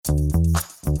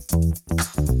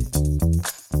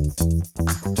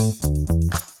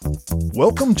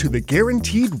Welcome to the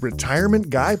Guaranteed Retirement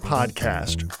Guy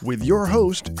podcast with your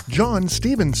host, John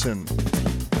Stevenson.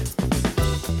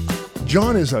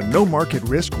 John is a no-market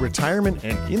risk retirement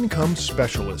and income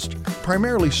specialist,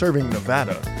 primarily serving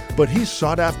Nevada, but he's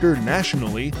sought after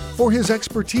nationally for his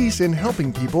expertise in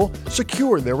helping people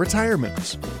secure their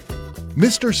retirements.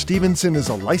 Mr. Stevenson is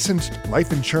a licensed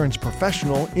life insurance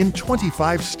professional in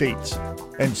 25 states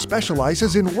and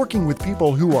specializes in working with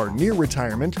people who are near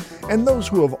retirement and those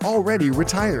who have already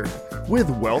retired with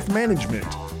wealth management,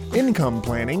 income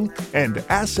planning, and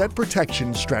asset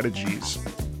protection strategies.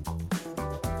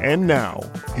 And now,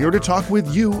 here to talk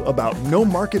with you about no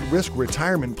market risk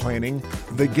retirement planning,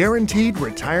 the Guaranteed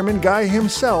Retirement Guy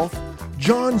himself,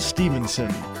 John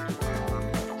Stevenson.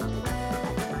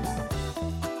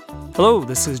 Hello,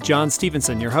 this is John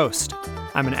Stevenson, your host.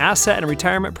 I'm an asset and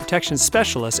retirement protection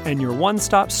specialist and your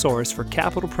one-stop source for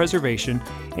capital preservation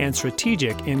and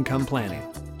strategic income planning.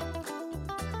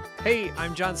 Hey,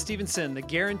 I'm John Stevenson, the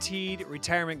Guaranteed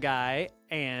Retirement Guy,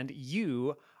 and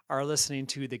you are listening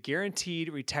to the Guaranteed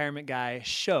Retirement Guy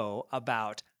show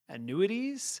about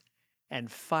annuities and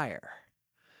fire.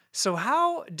 So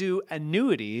how do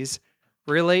annuities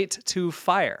relate to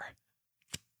fire?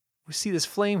 We see this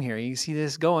flame here. You see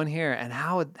this going here. And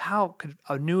how could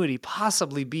annuity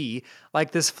possibly be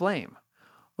like this flame?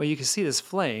 Well, you can see this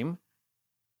flame.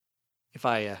 If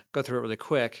I go through it really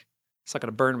quick, it's not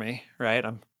going to burn me, right?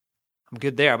 I'm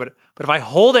good there. But if I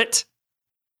hold it,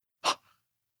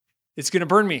 it's going to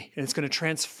burn me, and it's going to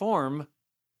transform.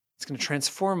 It's going to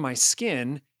transform my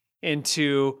skin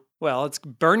into, well, it's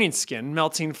burning skin,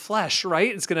 melting flesh,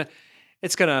 right?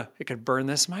 It could burn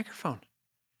this microphone.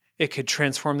 It could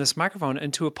transform this microphone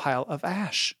into a pile of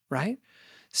ash, right?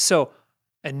 So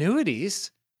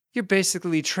annuities, you're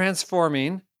basically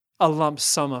transforming a lump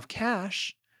sum of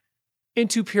cash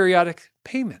into periodic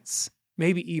payments,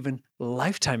 maybe even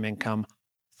lifetime income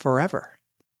forever.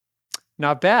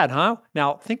 Not bad, huh?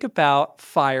 Now think about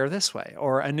fire this way,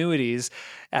 or annuities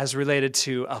as related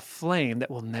to a flame that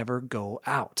will never go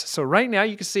out. So right now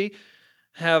you can see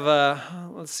have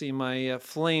let's see, my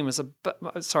flame is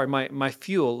my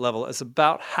fuel level is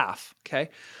about half, okay?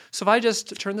 So if I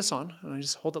just turn this on and I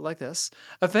just hold it like this,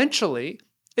 eventually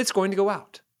it's going to go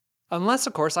out. Unless,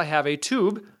 of course, I have a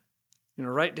tube,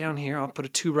 right down here. I'll put a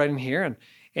tube right in here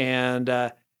and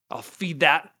I'll feed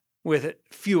that with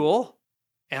fuel,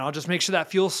 and I'll just make sure that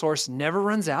fuel source never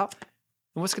runs out.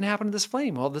 And what's going to happen to this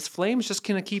flame? Well, this flame is just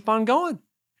going to keep on going.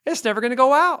 It's never going to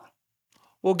go out.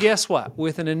 Well, guess what?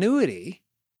 With an annuity,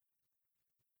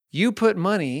 you put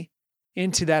money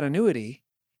into that annuity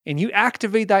and you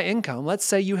activate that income. Let's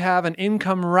say you have an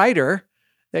income rider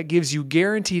that gives you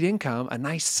guaranteed income, a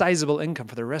nice sizable income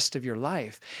for the rest of your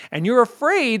life. And you're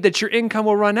afraid that your income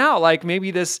will run out. Like maybe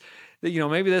this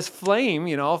flame,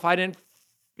 if I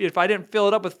didn't fill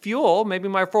it up with fuel, maybe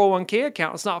my 401k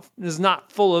account is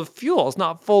not full of fuel. It's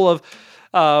not full of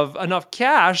enough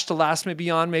cash to last me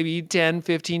beyond maybe 10,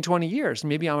 15, 20 years.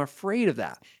 Maybe I'm afraid of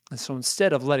that. And so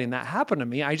instead of letting that happen to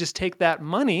me, I just take that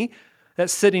money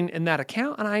that's sitting in that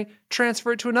account and I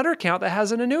transfer it to another account that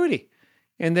has an annuity.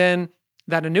 And then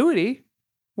that annuity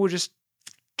will just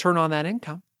turn on that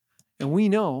income. And we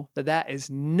know that is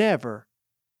never,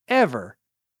 ever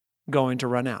going to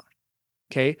run out.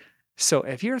 Okay? So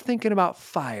if you're thinking about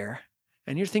fire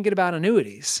and you're thinking about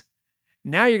annuities,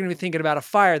 now you're going to be thinking about a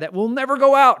fire that will never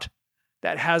go out,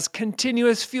 that has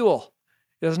continuous fuel.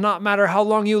 It does not matter how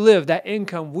long you live, that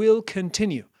income will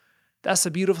continue. That's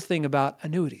the beautiful thing about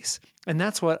annuities. And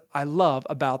that's what I love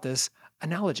about this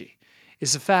analogy,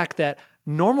 is the fact that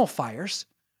normal fires,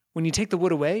 when you take the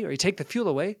wood away or you take the fuel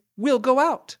away, will go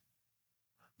out.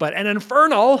 But an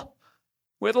infernal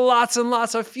with lots and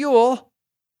lots of fuel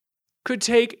could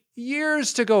take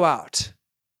years to go out,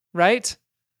 right?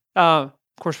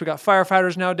 Of course, we got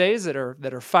firefighters nowadays that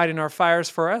are fighting our fires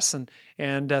for us,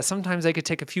 and sometimes they could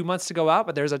take a few months to go out,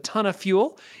 but there's a ton of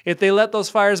fuel. If they let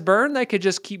those fires burn, they could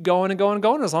just keep going and going and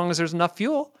going as long as there's enough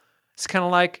fuel. It's kind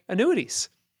of like annuities.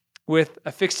 With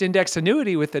a fixed index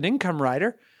annuity with an income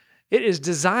rider, it is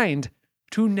designed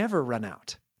to never run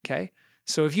out, okay?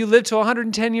 So if you live to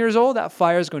 110 years old, that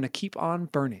fire is going to keep on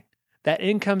burning. That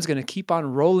income is going to keep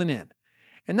on rolling in.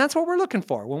 And that's what we're looking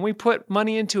for. When we put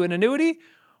money into an annuity,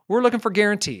 we're looking for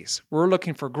guarantees. We're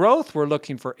looking for growth. We're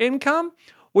looking for income.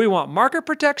 We want market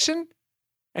protection,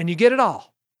 and you get it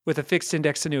all with a fixed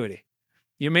index annuity.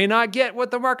 You may not get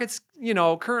what the market's,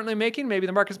 currently making. Maybe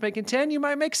the market's making 10, you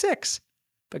might make 6.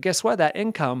 But guess what? That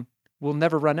income will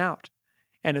never run out.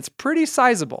 And it's pretty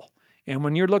sizable. And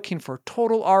when you're looking for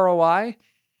total ROI,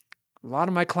 A lot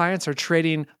of my clients are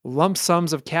trading lump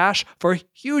sums of cash for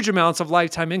huge amounts of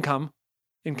lifetime income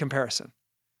in comparison.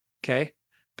 Okay?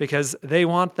 Because they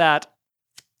want that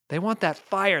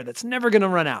fire that's never going to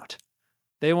run out.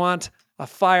 They want a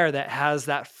fire that has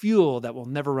that fuel that will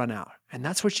never run out. And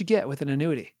that's what you get with an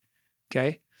annuity.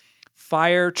 Okay?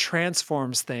 Fire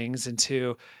transforms things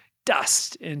into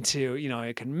dust, into,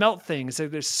 it can melt things.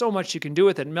 There's so much you can do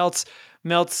with it. Melts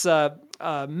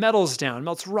metals down,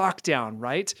 melts rock down,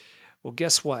 right? Well,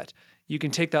 guess what? You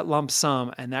can take that lump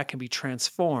sum and that can be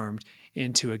transformed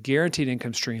into a guaranteed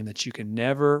income stream that you can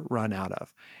never run out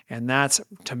of. And that's,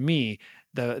 to me,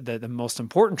 the most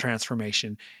important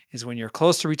transformation is when you're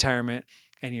close to retirement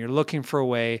and you're looking for a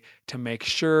way to make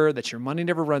sure that your money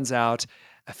never runs out.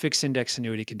 A fixed index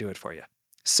annuity can do it for you.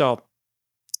 So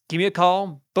give me a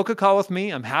call, book a call with me.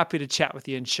 I'm happy to chat with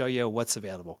you and show you what's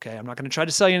available. Okay. I'm not going to try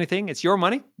to sell you anything. It's your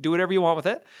money. Do whatever you want with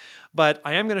it. But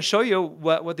I am going to show you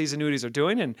what these annuities are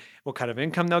doing and what kind of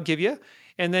income they'll give you.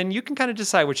 And then you can kind of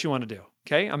decide what you want to do.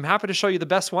 Okay. I'm happy to show you the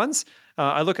best ones.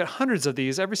 I look at hundreds of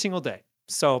these every single day.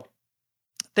 So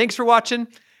thanks for watching.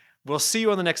 We'll see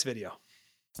you on the next video.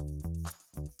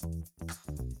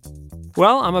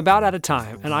 Well, I'm about out of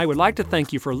time, and I would like to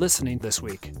thank you for listening this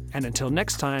week. And until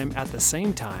next time at the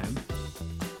same time,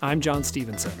 I'm John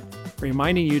Stevenson,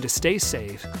 reminding you to stay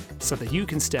safe so that you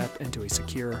can step into a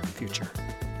secure future.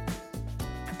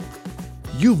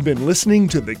 You've been listening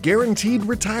to The Guaranteed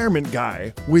Retirement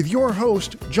Guy with your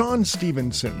host, John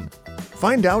Stevenson.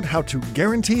 Find out how to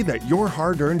guarantee that your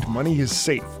hard-earned money is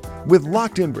safe, with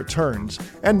locked-in returns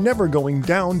and never going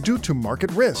down due to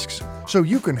market risks, so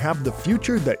you can have the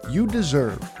future that you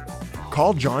deserve.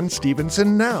 Call John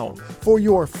Stevenson now for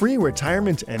your free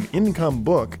retirement and income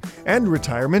book and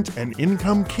retirement and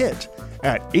income kit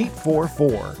at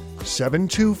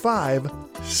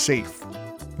 844-725-SAFE.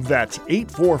 That's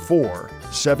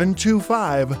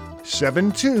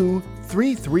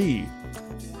 844-725-7233.